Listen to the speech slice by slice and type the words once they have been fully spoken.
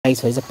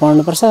लागि छोरी चाहिँ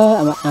पढ्नुपर्छ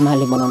अब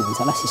आमाले बनाउनुहुन्छ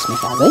होला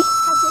सिस्नोको आज है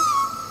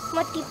म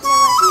टिप्ने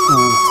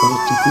छोरी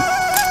टिप्नु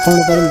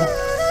पढ्नु पर्यो नि त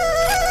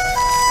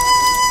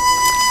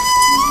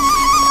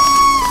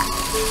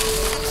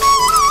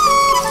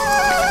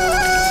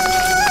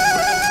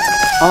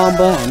अब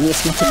हामी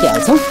यसमा के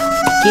हाल्छौँ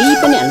केही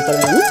पनि हाल्नु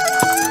पर्दैन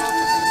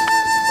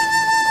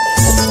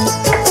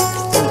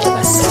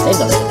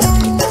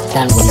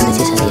दाल बोल्दैछ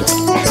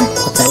साथीहरू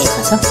कच्चाले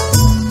खान्छ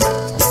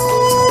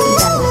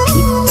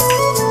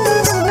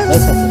है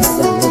साथीहरू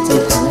हाम्रो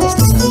चाहिँ खाना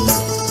यस्तो छ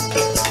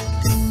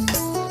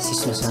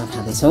सिस्नोसँग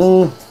खाँदैछौँ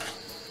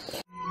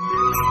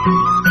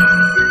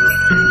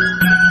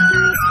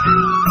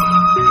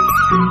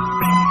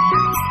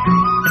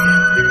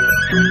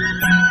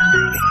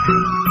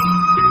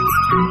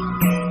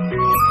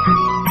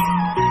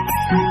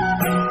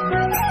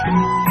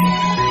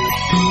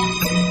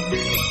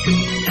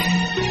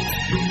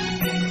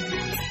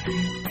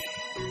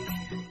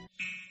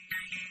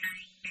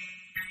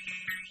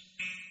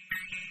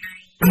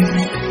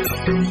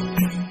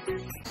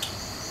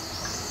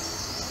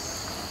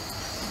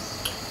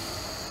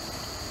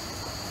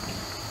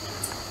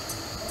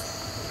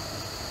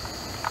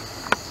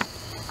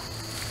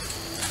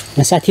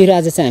साथीहरू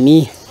आज चाहिँ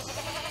हामी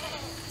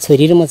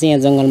छोरी र म चाहिँ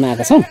यहाँ जङ्गलमा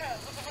आएका छौँ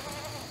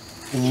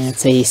यहाँ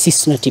चाहिँ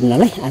सिस्नो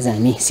टिप्नलाई आज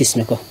हामी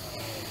सिस्नोको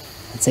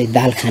चाहिँ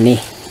दाल खाने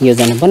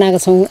योजना बनाएका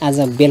छौँ आज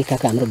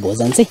बेलुकाको हाम्रो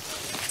भोजन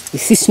चाहिँ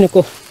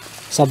सिस्नोको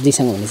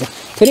सब्जीसँग हुनेछ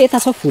फेरि यता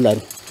छ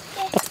फुलहरू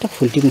टक्क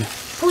फुल टिप्नु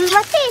फुल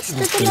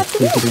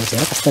टिप्नु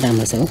चाहिँ कस्तो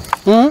राम्रो छ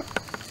हो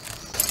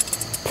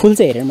फुल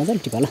चाहिँ हेरेर मजाले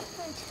टिप ल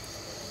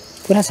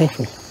पुरा छ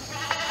फुल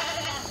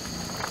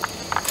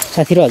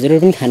साथीहरू हजुरहरू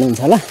पनि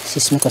खानुहुन्छ होला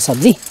सिस्नोको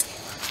सब्जी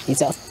यो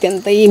चाहिँ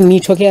अत्यन्तै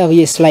मिठो क्या अब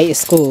यसलाई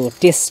यसको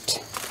टेस्ट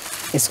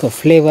यसको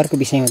फ्लेभरको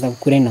विषयमा त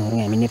कुरै नगरौँ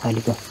हामी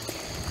नेपालीको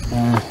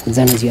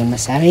जनजीवनमा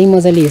साह्रै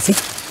मजाले यो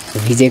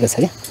चाहिँ भिजेको छ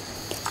क्या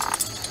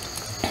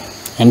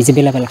हामी चाहिँ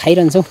बेला बेला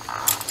खाइरहन्छौँ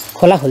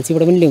खोला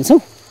खोल्चीबाट पनि ल्याउँछौँ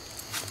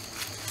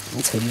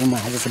छोरी र म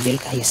आज चाहिँ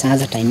बेलुका यो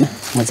साँझ टाइममा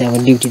म चाहिँ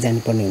अब ड्युटी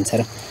जानुपर्ने हुन्छ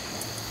र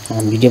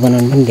भिडियो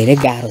बनाउनु पनि धेरै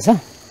गाह्रो छ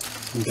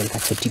बेलुका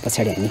छुट्टी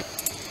पछाडि हामी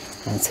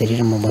छोरी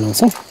र म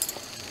बनाउँछौँ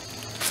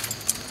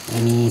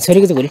अनि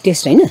छोरीको चाहिँ भोलि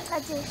टेस्ट होइन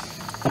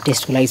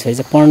टेस्टको लागि छोरी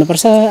चाहिँ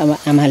पढ्नुपर्छ अब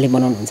आमाले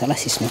बनाउनुहुन्छ होला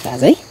सिस्नोको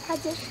आज है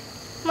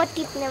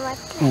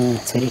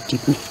छोरी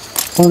टिप्ने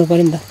पढ्नु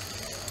पर्यो नि त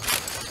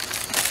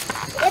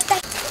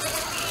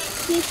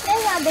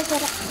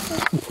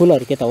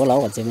फुलहरू के त होला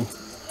हौ अझै पनि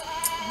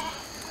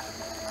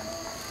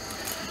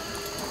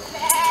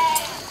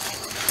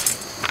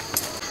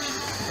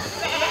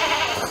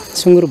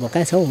सुँगुर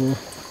भोकाएको छ हौ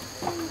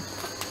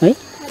है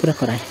पुरा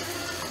करायो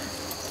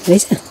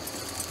रहेछ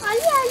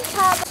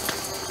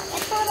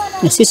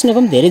सिस्नोको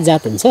पनि धेरै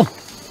जात हुन्छ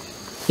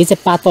यो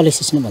चाहिँ पातले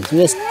सिस्नो भन्छ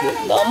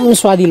एकदम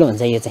स्वादिलो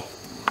हुन्छ यो चाहिँ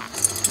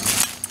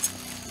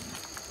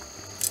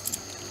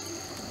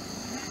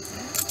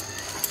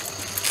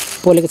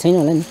पोलेको छैन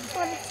होला नि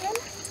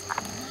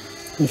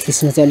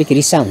सिस्नो चाहिँ अलिक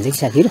रिसा हुन्छ कि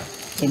साथीहरू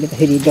यसले त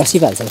फेरि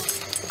डसिहाल्छ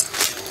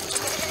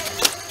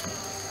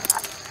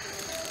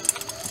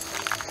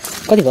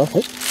कति भयो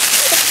खोइ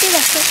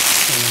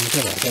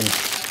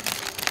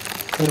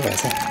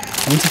भएछ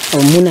हुन्छ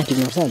अब मुना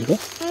टिप्नुपर्छ अलिक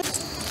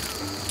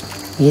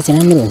यो चाहिँ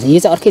राम्रो हुन्छ यो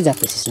चाहिँ अर्कै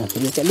जातको सिस्नो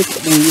यो चाहिँ अलिक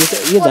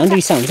यो झन्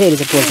रिसा हुन्छ यसले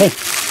चाहिँ पोल्छ है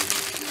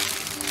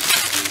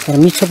तर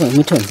मिठो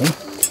हुन्छ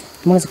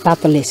मलाई चाहिँ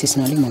पातलले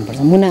सिस्नो अलिक मनपर्छ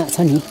मुना छ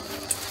नि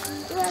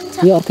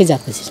यो अर्कै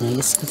जातको सिस्नो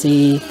यसको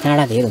चाहिँ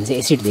काँडा धेरै हुन्छ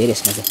एसिड धेरै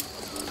यसमा चाहिँ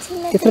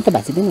त्यत्रो त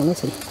भाँचिँदैन होला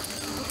छोरी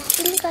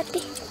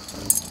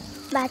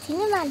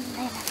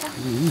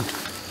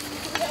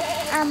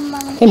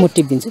खै म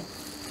टिपिदिन्छु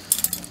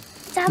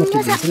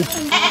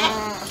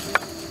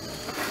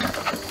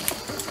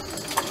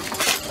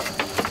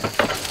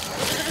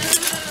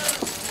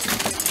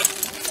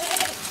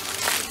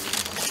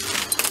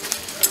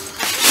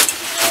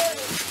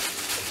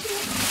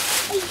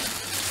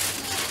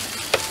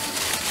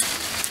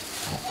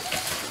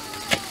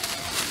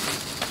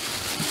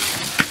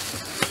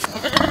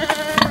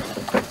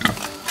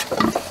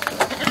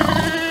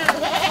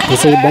यो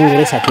चाहिँ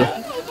बङ्गुरै साथी हो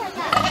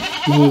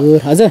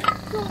बङ्गुर हजुर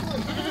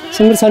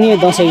सुँगुर छ नि यो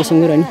दसैँको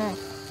सुँगुर हो नि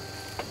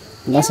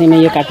दसैँमा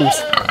यो काट्नुहोस्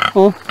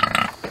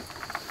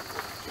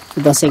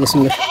दसैँको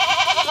सुँगुर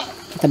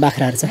यता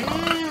बाख्राहरू छ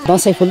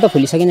दसैँ फुल त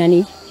फुलिसक्यो नानी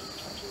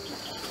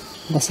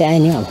दसैँ आयो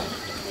नि अब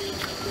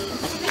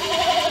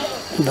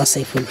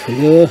दसैँ फुल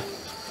फुल्यो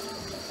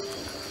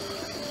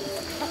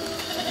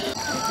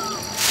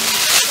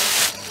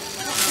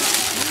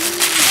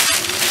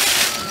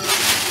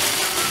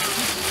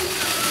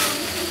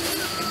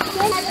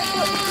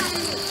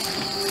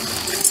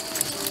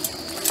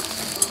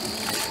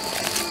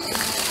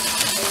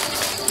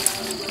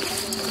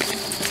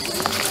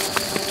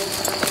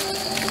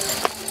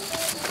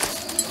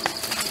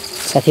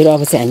साथीहरू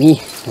अब चाहिँ हामी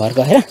घर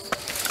गएर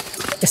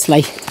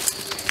यसलाई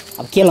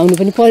अब के लाउनु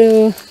पनि पर्यो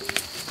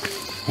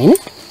हैन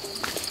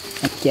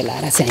के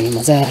लाएर चाहिँ हामी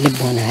मजाले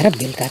बनाएर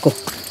बेलुकाको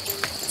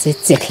चाहिँ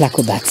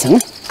चेख्लाको भातसँग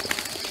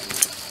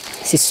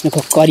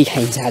सिस्नोको करी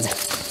खाइन्छ आज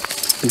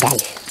दाल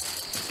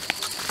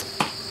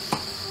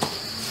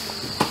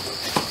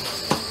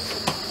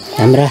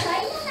हाम्रा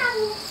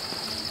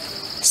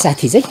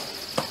साथी चाहिँ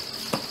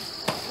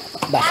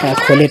बाख्रा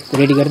खोले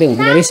रेडी गर्दै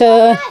हुनुहुँदो रहेछ।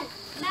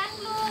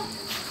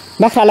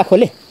 बाख्रालाई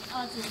खोले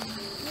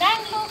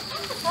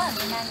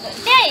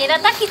हेर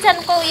त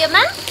किचनको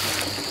उयोमा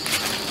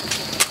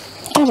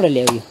कहाँबाट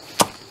ल्याऊ यो?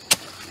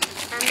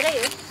 हाम्रै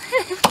हो।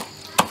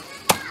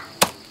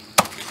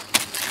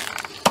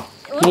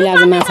 मैले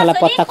आज माछालाई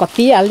पत्ता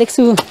कति हालिदिएको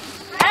छु।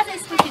 आज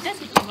स्कुल छिटो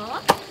छुट्टी भयो।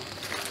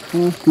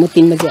 म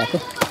 3 बजी आएको।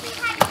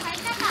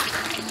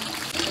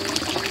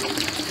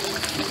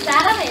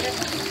 सारा हेर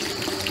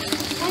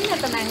छैन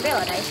त माग्दै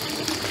हो राइ।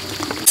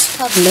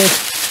 ल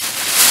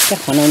क्या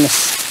बनाउनुहोस्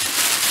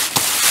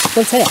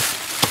खोल्छ या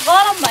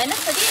गरम भएन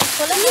त कि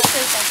खोला नि त।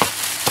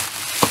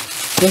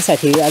 यो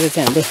साथीहरू आज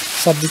चाहिँ हाम्रो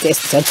सब्जी चाहिँ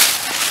यस्तो छ।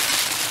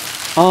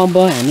 अब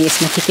हामी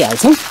यसमा के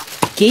हाल्छौँ?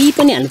 केही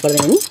पनि हाल्नु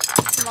पर्दैन नि।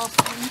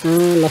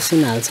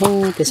 लसुन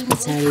हाल्छौँ। त्यस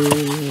पछाडि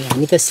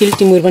हामी त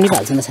सिल्टिमुर पनि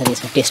हाल्छौँ न साथी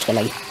यसमा टेस्टको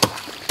लागि।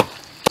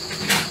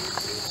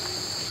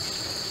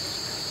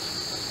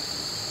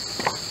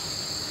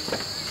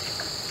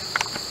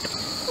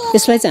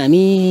 यसलाई चाहिँ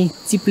हामी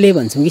चिप्ले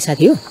भन्छौँ कि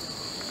साथी हो।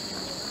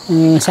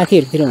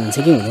 साथीहरूतिर हुन्छ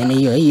कि हुँदैन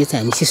यो है। यो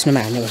चाहिँ हामी सिस्नोमा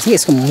हाल्नुपर्छ।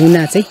 यसको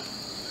मुना चाहिँ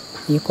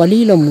यो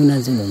कलिलो मुना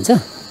जुन हुन्छ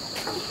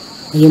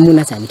यो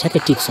मुना चाहिँ हामी ठ्याक्कै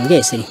टिप्छौँ क्या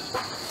यसरी।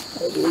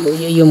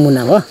 यो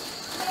मुना हो।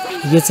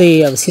 यो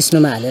चाहिँ अब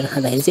सिस्नोमा हालेर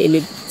खाँदाखेरि चाहिँ यसले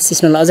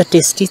सिस्नोलाई अझ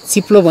टेस्टी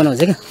चिप्लो बनाउँछ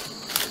क्या।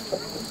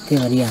 त्यही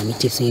भएर यो हामी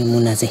टिप्छौँ यो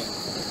मुना चाहिँ।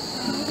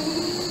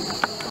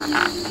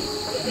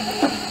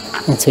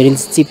 छोरीले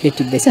चाहिँ चिप्ले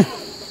टिप्दैछ।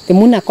 त्यो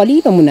मुना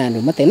कलिलो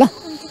मुनाहरू मात्रै ल।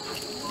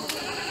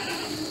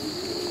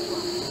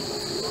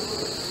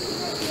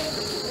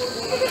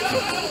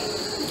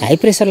 हाई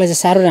प्रेसरलाई चाहिँ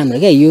साह्रो राम्रो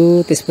क्या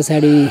यो। त्यस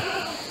पछाडि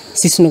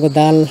सिस्नोको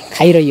दाल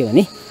खाइरह्यो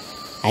भने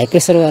हाई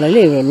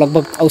प्रेसरवालाले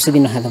लगभग औषधि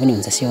नखाँदा पनि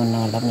हुन्छ, सेवन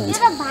नगर्दा पनि हुन्छ।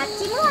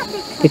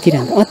 त्यति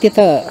राम्रो त्यो त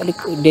अलिक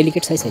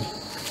डेलिकेट छ यसरी।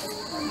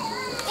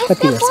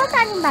 कति हो?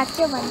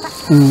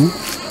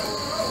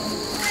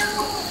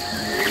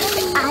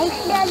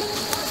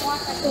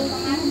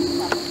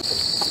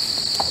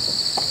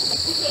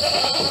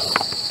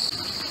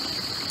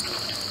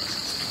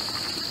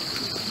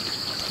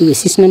 यो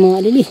सिस्नोमा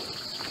अलिअलि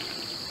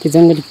त्यो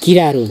जङ्गली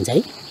किराहरू हुन्छ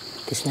है,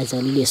 त्यसलाई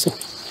चाहिँ अलिअलि यसो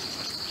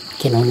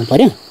खेलाउनु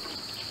पर्यो।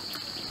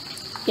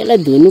 यसलाई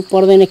धुनु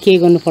पर्दैन, केही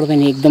गर्नु पर्दैन,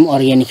 एकदम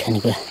अर्ग्यानिक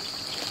खानेकुरा।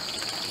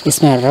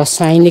 यसमा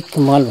रासायनिक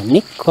मल भन्ने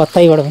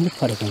कतैबाट पनि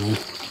परेको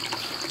हुँदैन।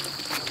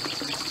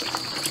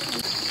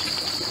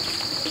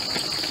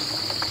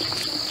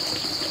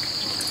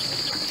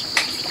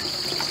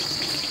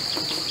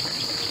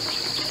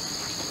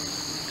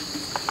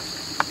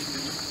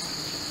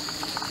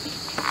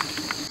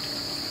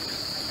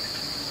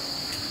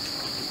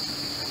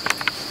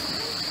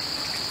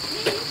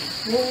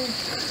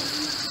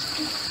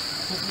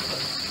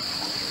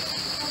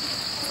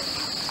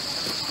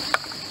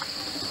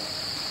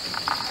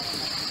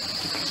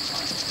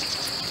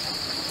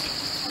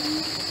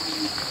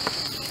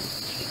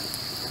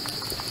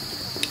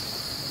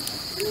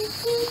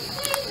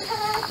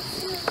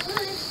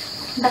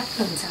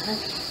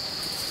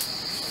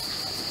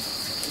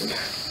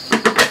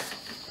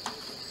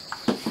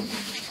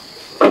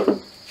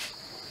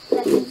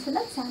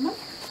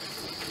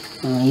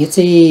 यो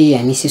चाहिँ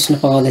हामी सिस्नो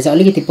पकाउँदा चाहिँ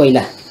अलिकति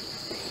पहिला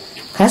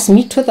खास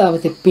मिठो त अब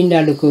त्यो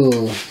पिण्डालुको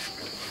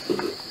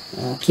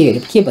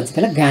के भन्छ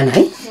त्यसलाई गाना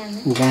है,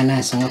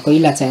 गानासँग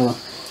पहिला चाहिँ अब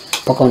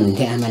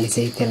पकाउनुहुन्थ्यो आमाले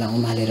चाहिँ। त्यसलाई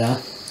उमालेर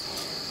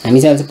हामी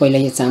चाहिँ अब पहिला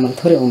यो चामल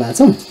थोरै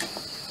उमाल्छौँ,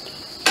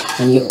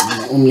 अनि यो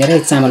उम्लेर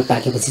चामल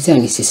पाकेपछि चाहिँ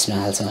अनि सिस्नो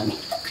हाल्छौँ हामी।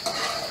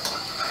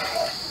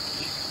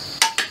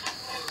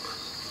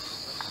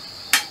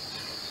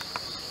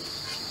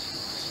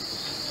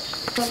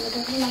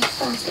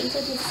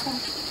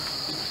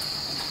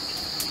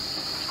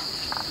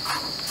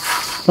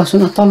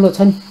 लसुन तल्लो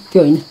छ नि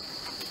त्यो होइन।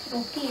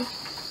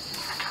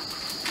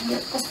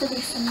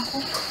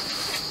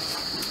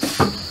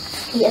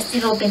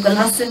 रोपेको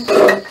लसुन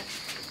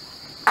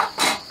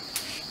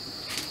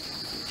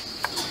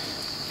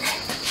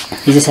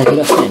हिजो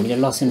साथीहरू अस्ति हामीले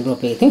लसुन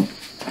रोपेको थियौँ,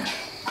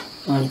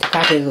 अनि त्यो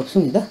काटेर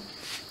रोप्छौँ नि त।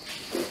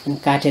 अनि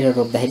काटेर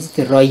रोप्दाखेरि चाहिँ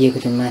त्यो रहिएको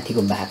त्यो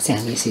माथिको भाग चाहिँ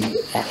हामी यसरी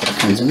राखेर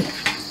खान्छौँ कि।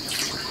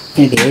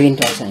 किन धेरै दिन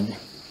टल्छ हामीलाई।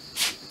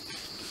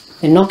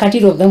 नकाटी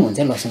रोप्दा पनि हुन्छ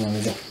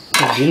लसुनहरू चाहिँ,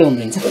 ढिलो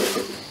उम्रिन्छ।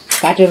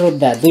 काटेर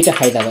रोप्दा दुईवटा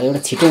फाइदा भयो। एउटा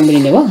छिटो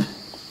उम्रिने भयो,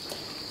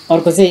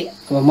 अर्को चाहिँ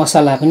अब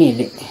मसला पनि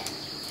यसले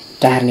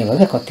टार्ने भयो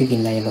क्या कति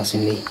दिनलाई यो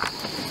लसुनले।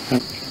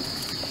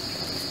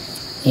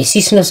 यो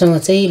सिस्नोसँग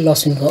चाहिँ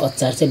लसुनको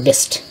अचार चाहिँ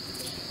बेस्ट।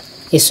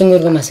 यो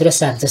सुँगुरको मासु र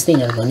साग जस्तै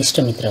यिनीहरू घनिष्ठ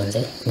मित्र हुन्छ,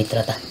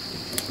 मित्रता।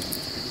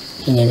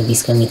 यिनीहरू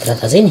बिचको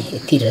मित्रता चाहिँ नि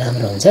यति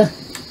राम्रो हुन्छ।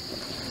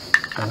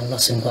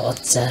 लसुनको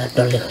अचार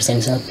डल्ले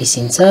खोर्सानीसँग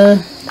पिसिन्छ,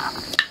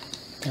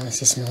 त्यहाँबाट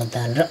सिस्नोको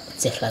दाल र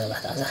चेख्लाको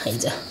भात अझ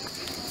खाइन्छ।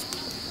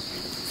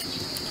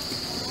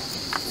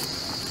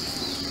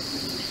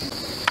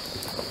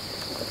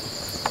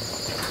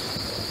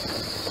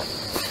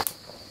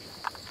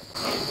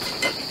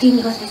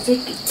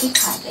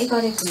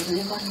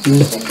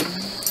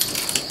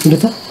 लु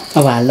त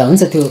अब हाल्दा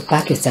हुन्छ त्यो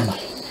पाक्यो चामल।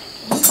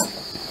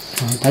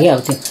 पाक्यो अब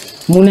त्यो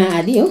मुना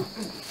आदि हो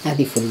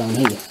आदि फुल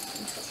लाउने यो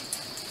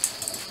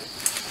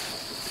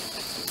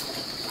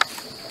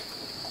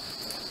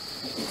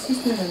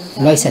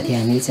ल साथी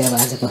हामीले चाहिँ अब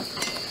आजको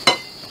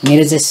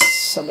मेरो चाहिँ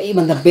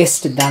सबैभन्दा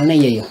बेस्ट दाल नै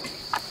यही हो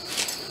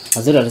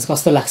हजुरहरुलाई चाहिँ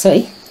कस्तो लाग्छ है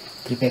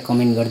कृपया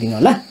कमेन्ट गरिदिनु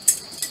होला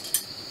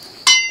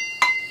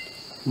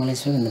मलाई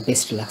सबैभन्दा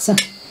बेस्ट लाग्छ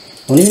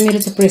हुने चाहिँ मेरो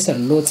चाहिँ प्रेसर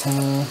लो छ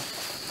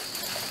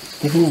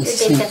त्यही पनि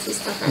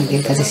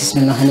बेलुका चाहिँ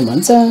सिस्नो नखानु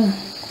भन्छ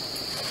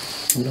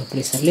लो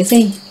प्रेसरले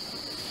चाहिँ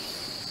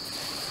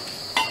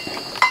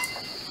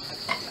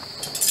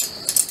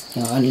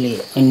अलि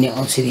अन्य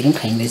औषधिहरू पनि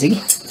खाइँदैछ कि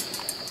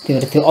त्यही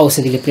भएर त्यो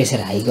औषधिले प्रेसर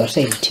हाई गर्छ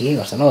यसले ठिकै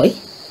गर्छ ल है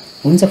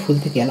हुन्छ फुल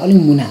त्यति हाल अलिक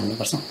मुना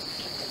हाल्नुपर्छ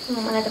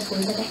मलाई त फुल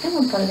त ट्याक्कै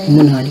मन पर्दैन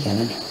मुना अलिक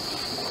हाल्नु नि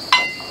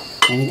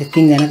हामी त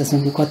 3 जना त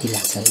सुनको कति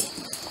लाग्छ है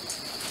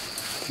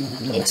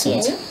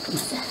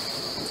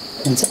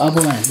हुन्छ अब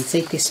हामी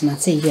चाहिँ त्यसमा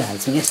चाहिँ यो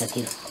हाल्छौँ क्या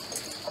साथीहरू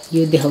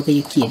यो देखाउ त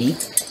यो के अरे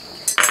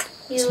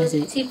यसमा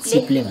चाहिँ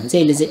चिप्ले भन्छ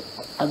यसले चाहिँ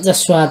अझ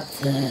स्वाद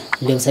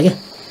ल्याउँछ क्या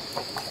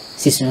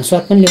सिस्नुमा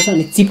स्वाद पनि ल्याउँछ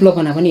अनि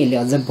चिप्लोपना पनि यसले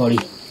अझ बढी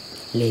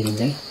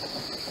ल्याइदिन्छ क्या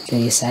त्यो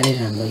यो साह्रै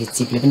राम्रो यो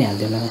चिप्ले पनि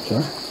हालिदिनु लगाएको थियो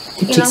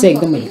त्यो ठिक छ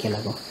एकदम मैले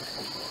केलाको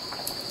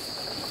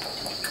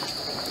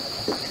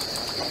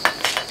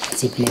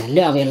चिप्ले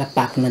हाल्यो अब यसलाई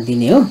पाक्न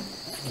दिने हो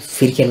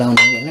फिर्के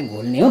लाउने हो यसलाई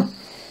घोल्ने हो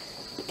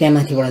त्यहाँ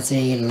माथिबाट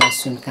चाहिँ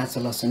लसुन काँचो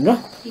लसुन र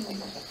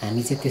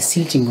हामी चाहिँ त्यो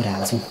सिल्टिङबाट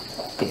हाल्छौँ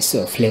त्यसो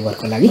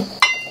फ्लेभरको लागि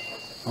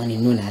अनि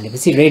नुन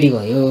हालेपछि रेडी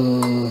भयो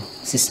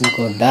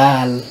सिस्नुको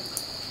दाल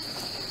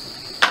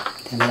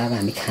त्यहाँबाट अब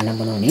हामी खाना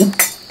बनाउने हो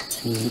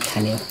अनि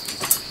खाने हो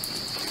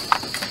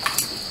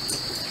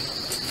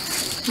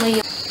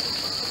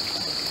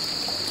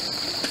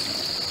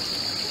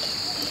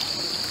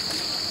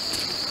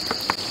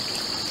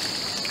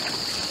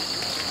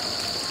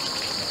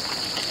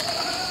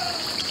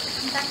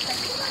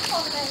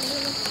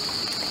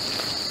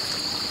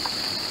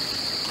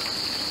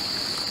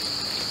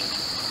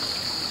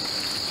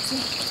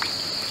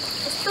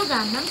यस्तो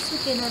घाममा पनि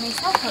सुकेन रहेछ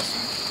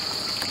खोर्सानी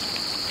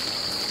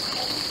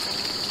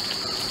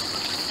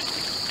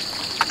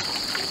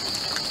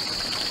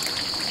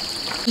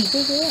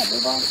भिजै गयो अब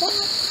बस्छ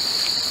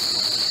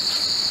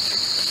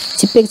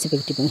चिपेक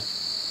टिप्ने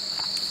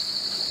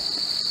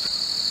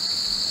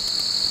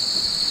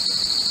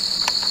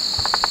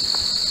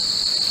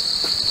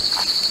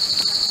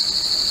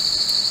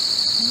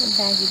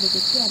दाजुले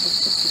देखिहाल्यो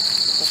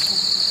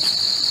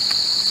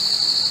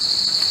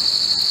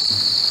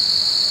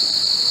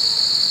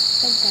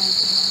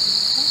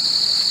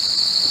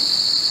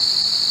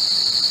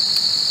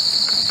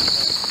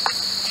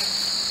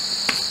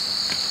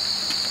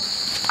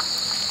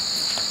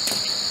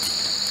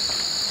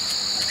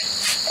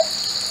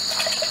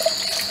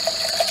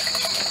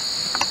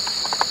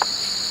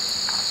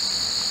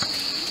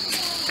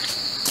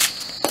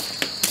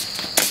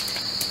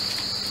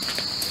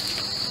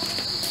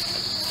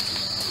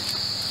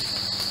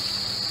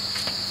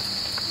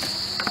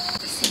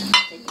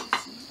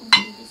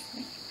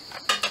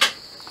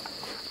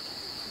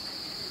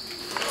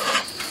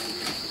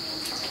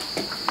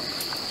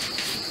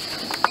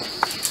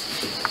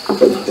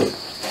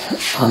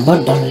अब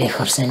डल्ले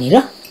खोर्सानी र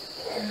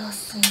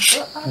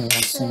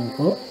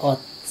लसुनको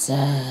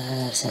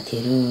अचार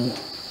साथीहरू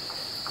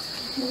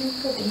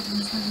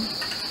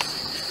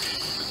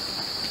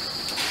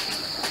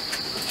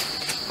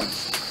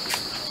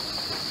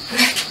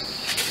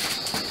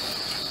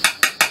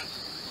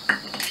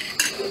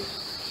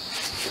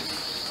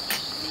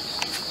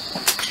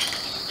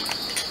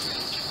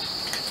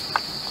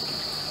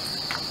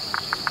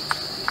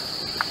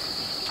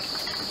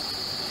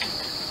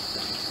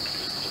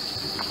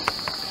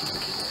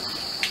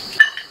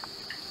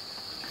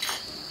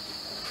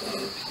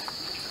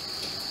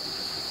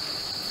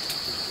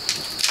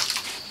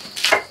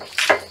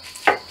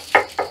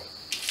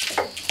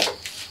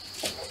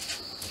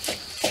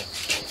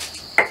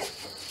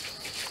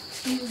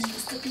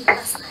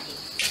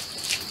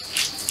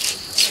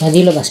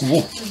सजिलो बस्न है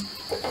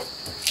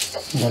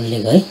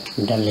डल्लेको है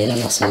डल्ले र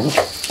लसुनको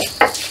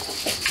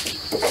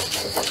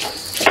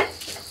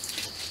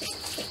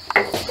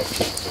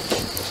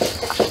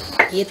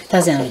यता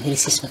चाहिँ हाम्रो फेरि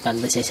सिस्नो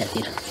पाक्दैछ है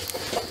साथीहरू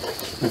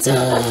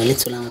मजाले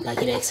चुलामा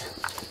पाकिरहेको छ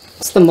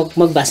कस्तो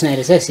मगमग बास्ना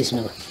आइरहेछ है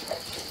सिस्नोको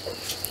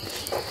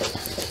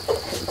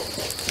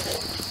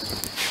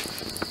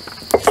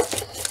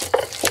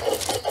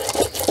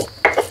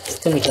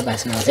कस्तो मिठो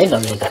बास्ना आउँछ है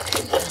डल्लेको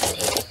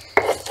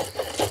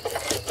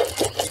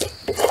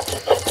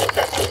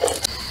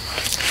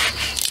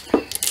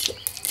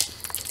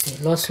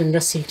लसुन र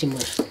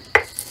सिल्टिमर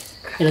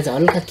यसलाई चाहिँ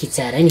हल्का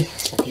खिचाएर नि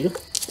साथीहरू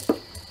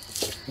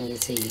यो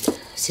चाहिँ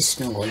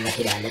सिस्नो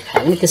घोल्दाखेरि हालेर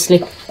खायो भने त्यसले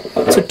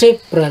छुट्टै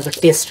प्रकारको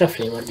टेस्ट र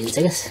फ्लेभर दिन्छ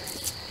क्या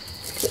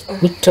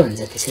मिठो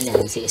हुन्छ त्यसैले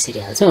हामी चाहिँ यसरी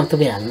हाल्छौँ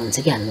तपाईँ हाल्नुहुन्छ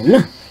कि हाल्नुहुन्न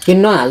यो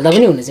नहाल्दा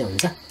पनि हुने चाहिँ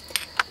हुन्छ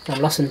तर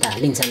लसुन त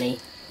हालिन्छ नै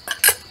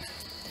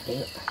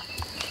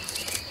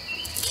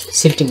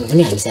सिल्टिमर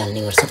पनि हामी चाहिँ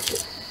हाल्ने गर्छौँ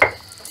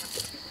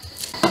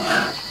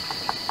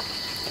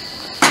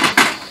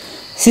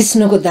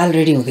सिस्नोको दाल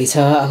रेडी हुँदैछ।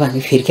 अब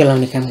हामी फिर्के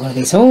लाउने काम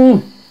गर्दैछौँ।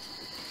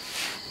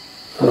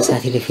 अब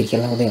साथीले फिर्के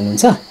लाउँदै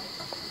हुनुहुन्छ।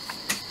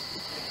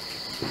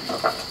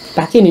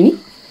 पाक्यो नि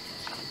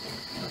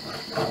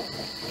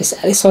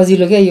साह्रै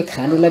सजिलो क्या यो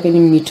खानुलाई पनि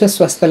मिठो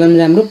स्वास्थ्यलाई पनि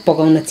राम्रो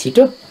पकाउन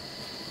छिटो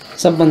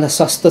सबभन्दा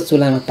सस्तो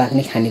चुलामा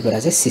पाक्ने खानेकुरा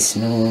चाहिँ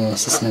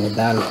सिस्नोको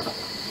दाल।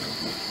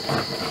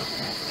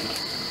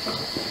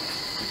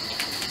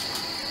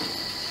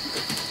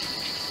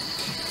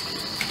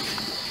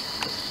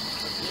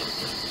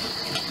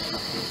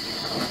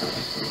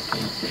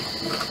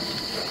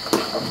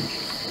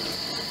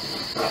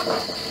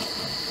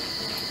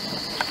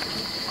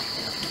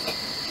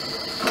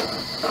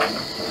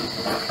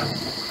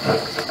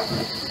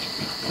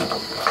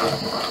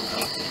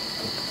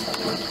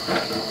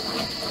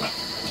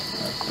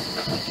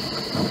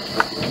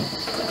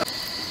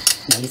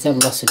 चाहिँ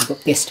अब लसुनको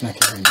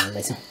पेस्टमाथि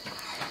हाल्दैछौँ।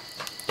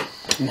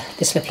 ल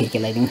त्यसलाई फिर्के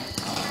लगाइदिउँ।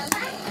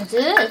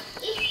 हजुर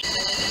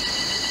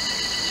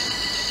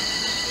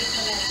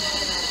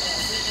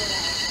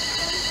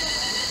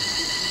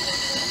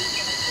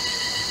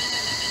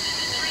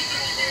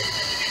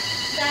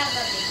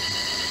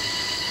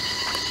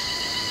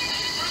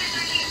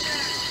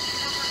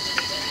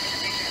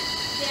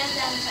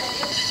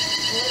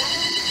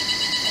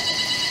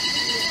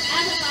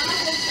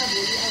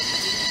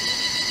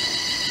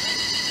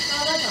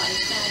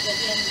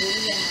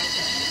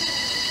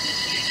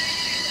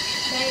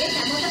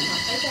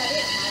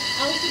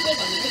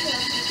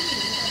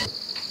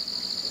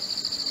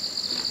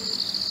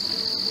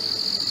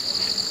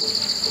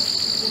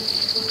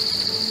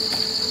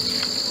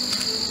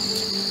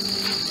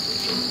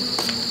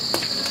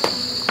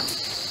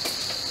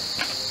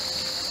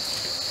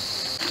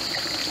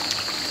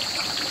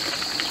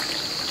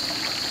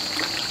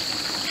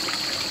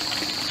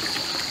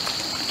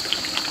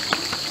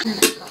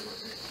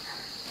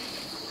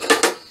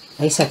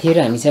है साथीहरु,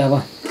 हामी चाहिँ अब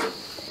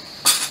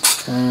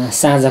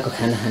साँझको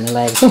खाना खान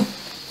लागेको छौँ।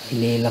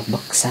 अहिले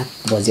लगभग 7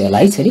 बज्यो होला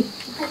है छोरी?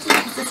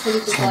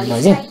 7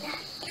 बज्यो।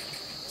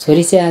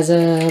 छोरी चाहिँ आज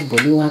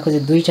भोलि उहाँको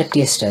चाहिँ 2टा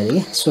टेस्ट अरे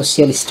क्या,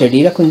 सोसियल स्टडी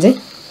र कुन चाहिँ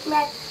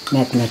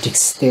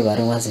म्याथमेटिक्स। त्यही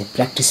भएर उहाँ चाहिँ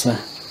प्र्याक्टिसमा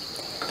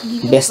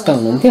व्यस्त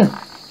हुनुहुन्थ्यो।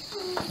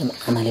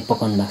 आमाले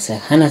पकाउनु भएको छ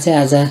खाना चाहिँ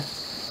आज।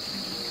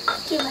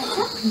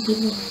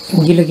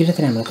 गिलो गिलो त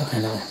राम्रो त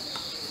खाना।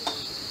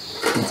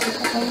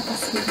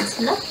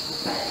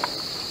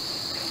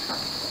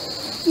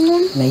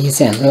 यो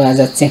चाहिँ हाम्रो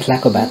आज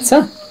चेख्लाको भात छ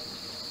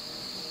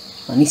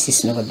अनि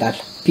सिस्नोको दाल।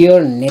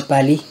 प्योर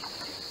नेपाली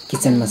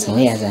किचनमा छौँ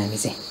है आज हामी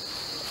चाहिँ।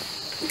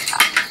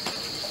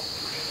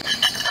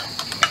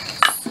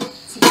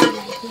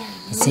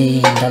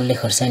 डल्ले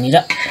खोर्सानी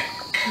र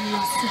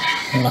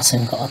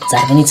लसुनको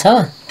अचार पनि छ।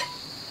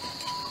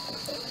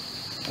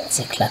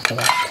 चेख्लाको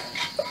भात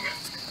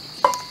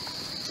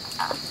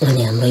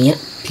अनि हाम्रो यहाँ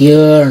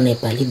प्योर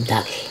नेपाली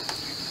दाल।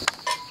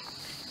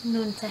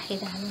 नुन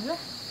चाहिँदा हाल्नु ल।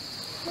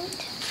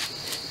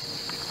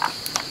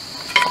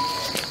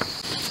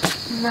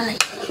 मलाई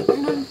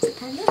नुन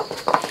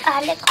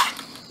हालेको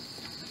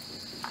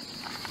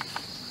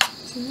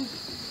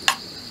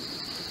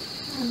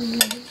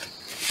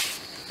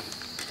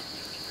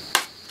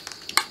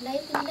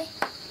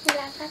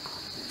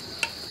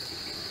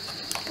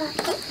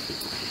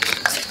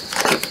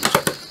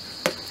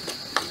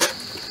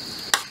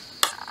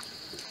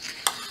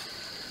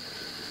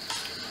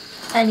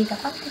अनि त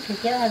कति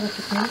थियो अब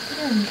खिच्नु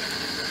पनि हुन्छ।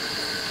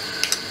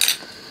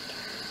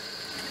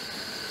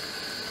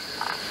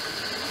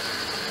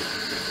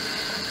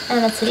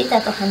 आमा छोरी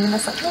तातो खानु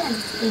नसक्ने, आज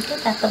दुइटै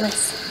तातो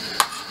भएछ।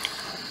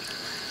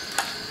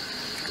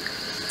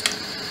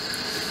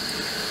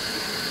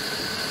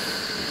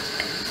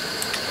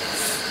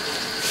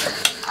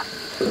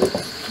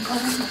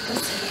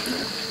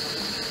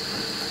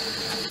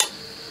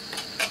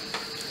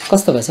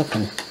 कस्तो भएछ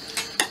खाना?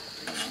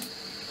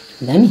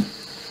 दामी?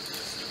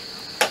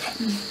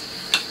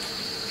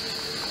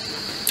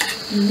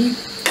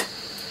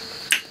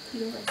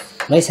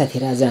 है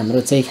साथीहरु, आज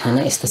हाम्रो चाहिँ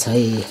खाना यस्तो छ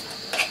है।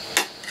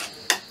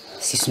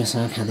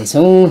 सिस्नोसँग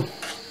खाँदैछौँ।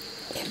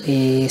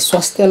 यसले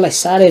स्वास्थ्यलाई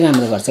साह्रै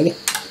राम्रो गर्छ कि।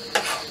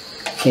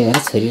 त्यही भएर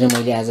छोरी र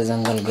मैले आज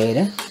जङ्गल गएर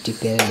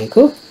टिपेर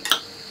ल्याएको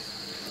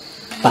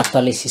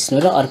पातले सिस्नो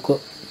र अर्को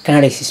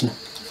काँडे सिस्नो।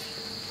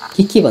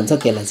 के भन्छ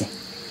त्यसलाई चाहिँ?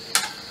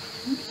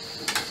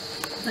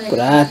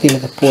 पुरा त्यसले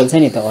त पोल्छ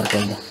नि त। अर्को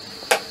त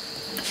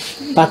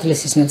पातले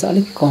सिस्नो चाहिँ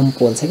अलिक कम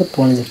पोल्छ क्या,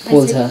 पोल्नु चाहिँ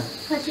पोल्छ।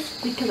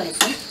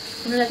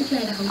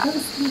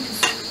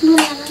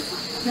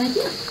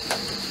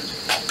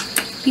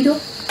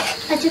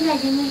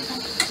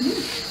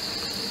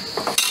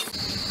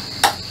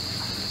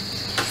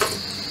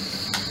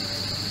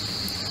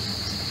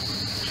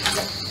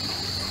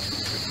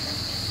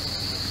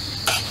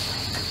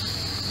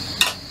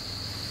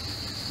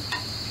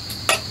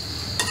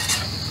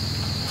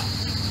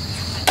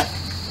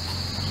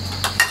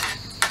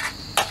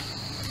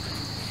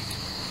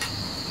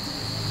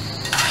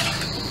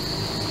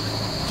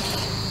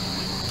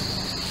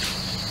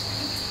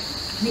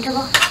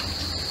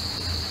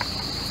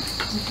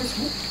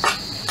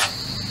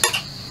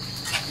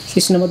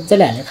 सिस्नो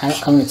मजाले हालेर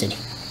खाउनु चाहिँ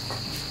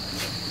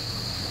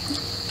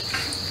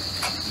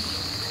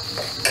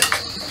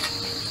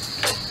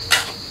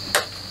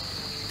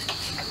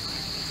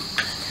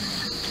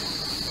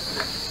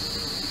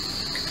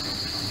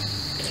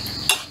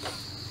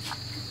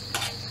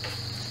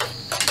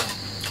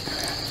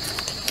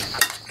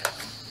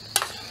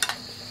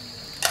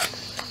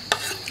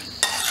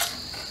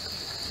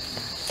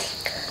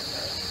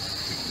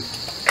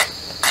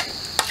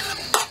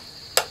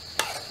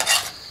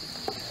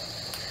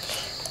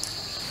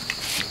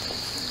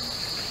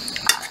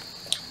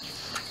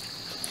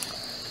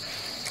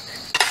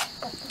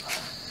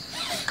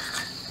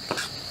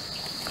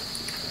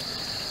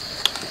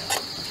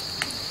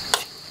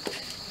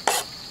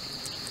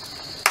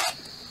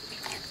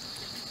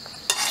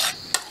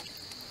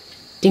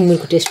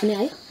टिमुरको टेस्ट पनि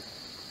आयो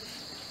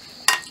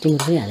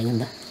टिमुर पनि हालेको नि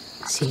त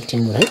सिल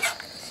टिमुर है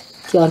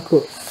कि अर्को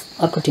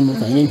टिमुर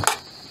त होइन नि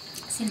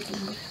सिल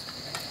टिमुर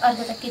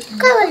अर्को त के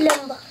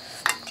टिमुर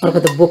अर्को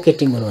त बोके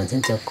टिमुर भन्छ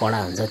नि त्यो कडा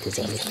हुन्छ त्यो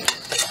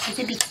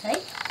चाहिँ बिक्स है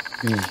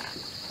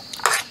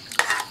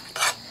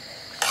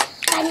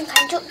पानी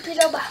खान्छु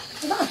पिरो भा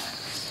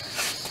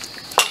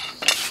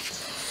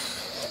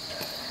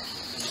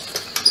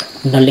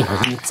डल्ले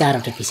खोज्नु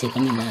 4वटा पिसे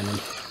पनि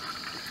आमाले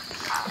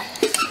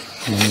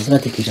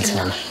कति पिरो छ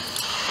होला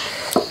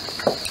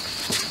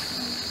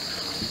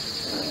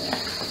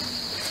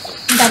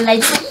डल्लाई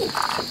चाहिँ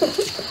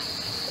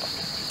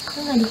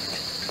कसरी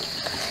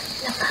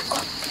लगाको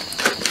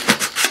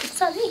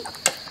सबै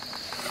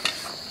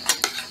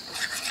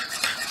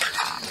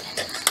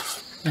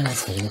एउटा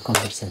छोरीको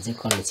कम्पिटिसन चाहिँ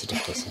कसले छिटो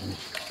खेल्छ नि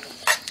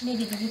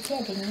मेरी घरी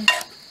चाहिँ हालेको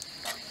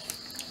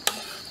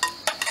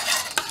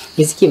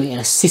यो चाहिँ के भन्यो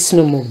एउटा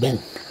सिस्नो मुखब्याङ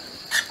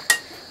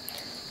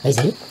है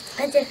चाहिँ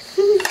हजुर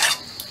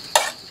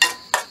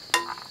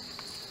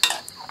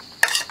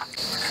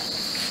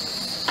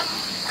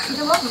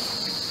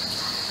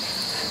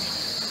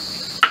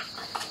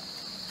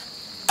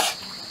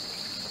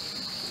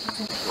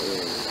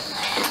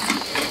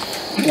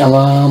अब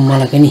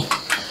मलाई पनि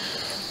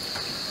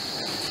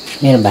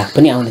मेरो भाग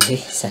पनि आउँदैछ है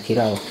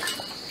साथीहरू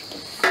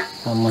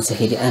अब म चाहिँ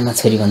फेरि आमा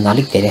छोरीभन्दा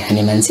अलिक धेरै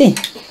खाने मान्छे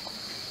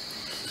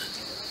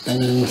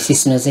अनि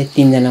सिस्नो चाहिँ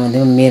 3जना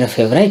मध्येमा मेरो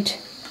फेभरेट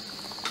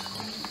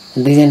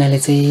 2जनाले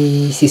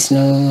चाहिँ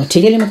सिस्नो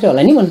ठिकैले मात्रै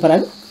होला नि मन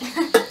पराएको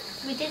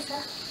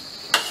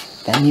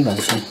दामी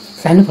भन्छन्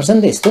खानुपर्छ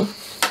नि त यस्तो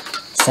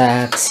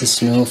साग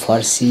सिस्नो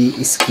फर्सी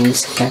इस्कुस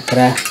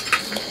काँक्रा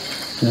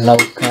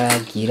लौका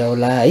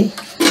घिरौला है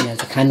यिनीहरू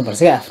चाहिँ खानुपर्छ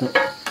क्या आफ्नो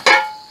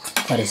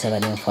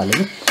करेसाबारीमा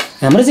फलेको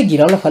हाम्रो चाहिँ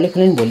घिरौला फलेको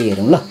नि भोलि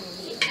हेरौँ ल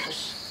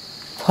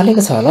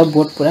फलेको छ होला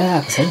बोट पुरा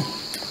आएको छ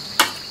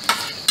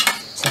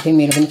साथै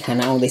मेरो पनि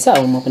खाना आउँदैछ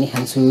अब म पनि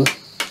खान्छु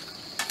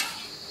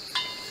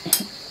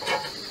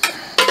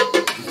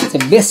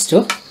चाहिँ बेस्ट हो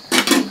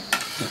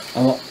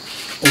अब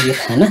यो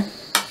खाना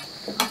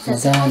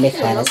मजाले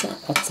खाएर चाहिँ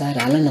अचार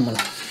हाल न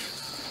मलाई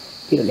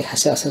पिरोले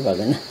खासै असर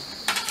गर्दैन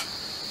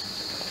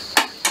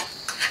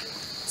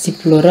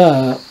चिप्लो र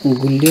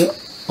गुलियो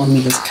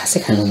अमिलो चाहिँ खासै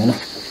खानु हुँदैन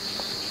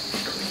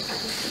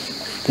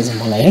त्यो चाहिँ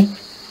मलाई है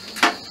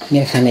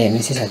मेरो खाना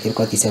हेर्नुहोस् है साथीहरू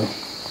कति छ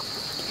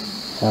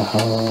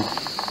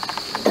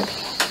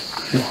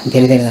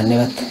धेरै धेरै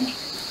धन्यवाद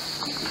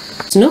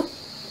सिस्नो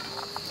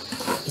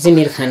यो चाहिँ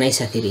मेरो खाना है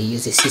साथीहरू यो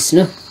चाहिँ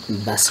सिस्नो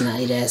बास्ना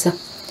आइरहेछ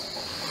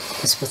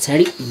त्यस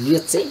पछाडि यो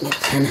चाहिँ मेरो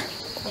खाना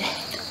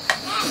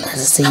आज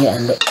चाहिँ यो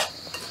हाम्रो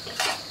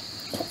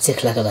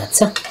चेख्लाको भात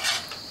छ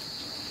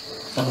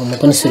अब म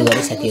पनि सुरु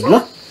गरेँ साथीहरू ल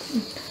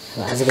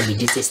अब आजको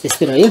भिडियो चाहिँ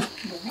यस्तै रह्यो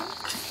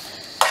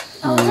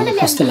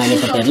कस्तो लाग्यो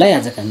तपाईँहरूलाई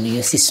आजको हाम्रो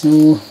यो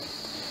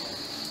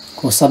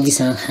सिस्नुको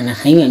सब्जीसँग खाना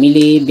खायौँ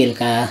हामीले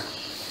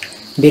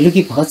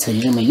बेलुकी पख छोरी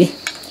र मैले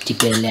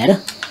टिपेर ल्याएर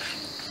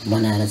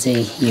बनाएर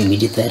चाहिँ यो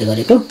भिडियो तयार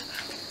गरेको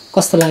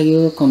कस्तो लाग्यो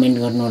कमेन्ट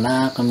गर्नु होला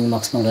कमेन्ट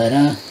बक्समा गएर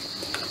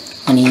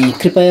अनि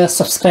कृपया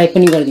सब्स्क्राइब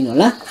पनि गरिदिनु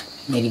होला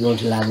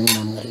मेरीगोल्ड लाबुङ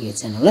नाम गरेको यो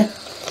च्यानललाई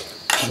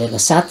तपाईँको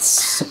साथ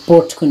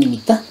सपोर्टको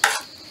निमित्त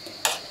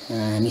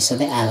हामी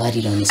सधैँ आभारी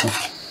रहनेछौँ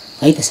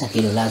है त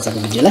साथीहरू आजको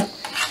भिडियोलाई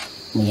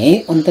म यहीँ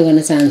अन्त गर्न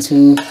चाहन्छु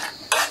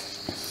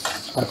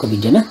अर्को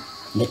भिडियोमा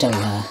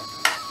भेटौँला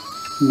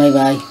बाई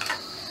बाई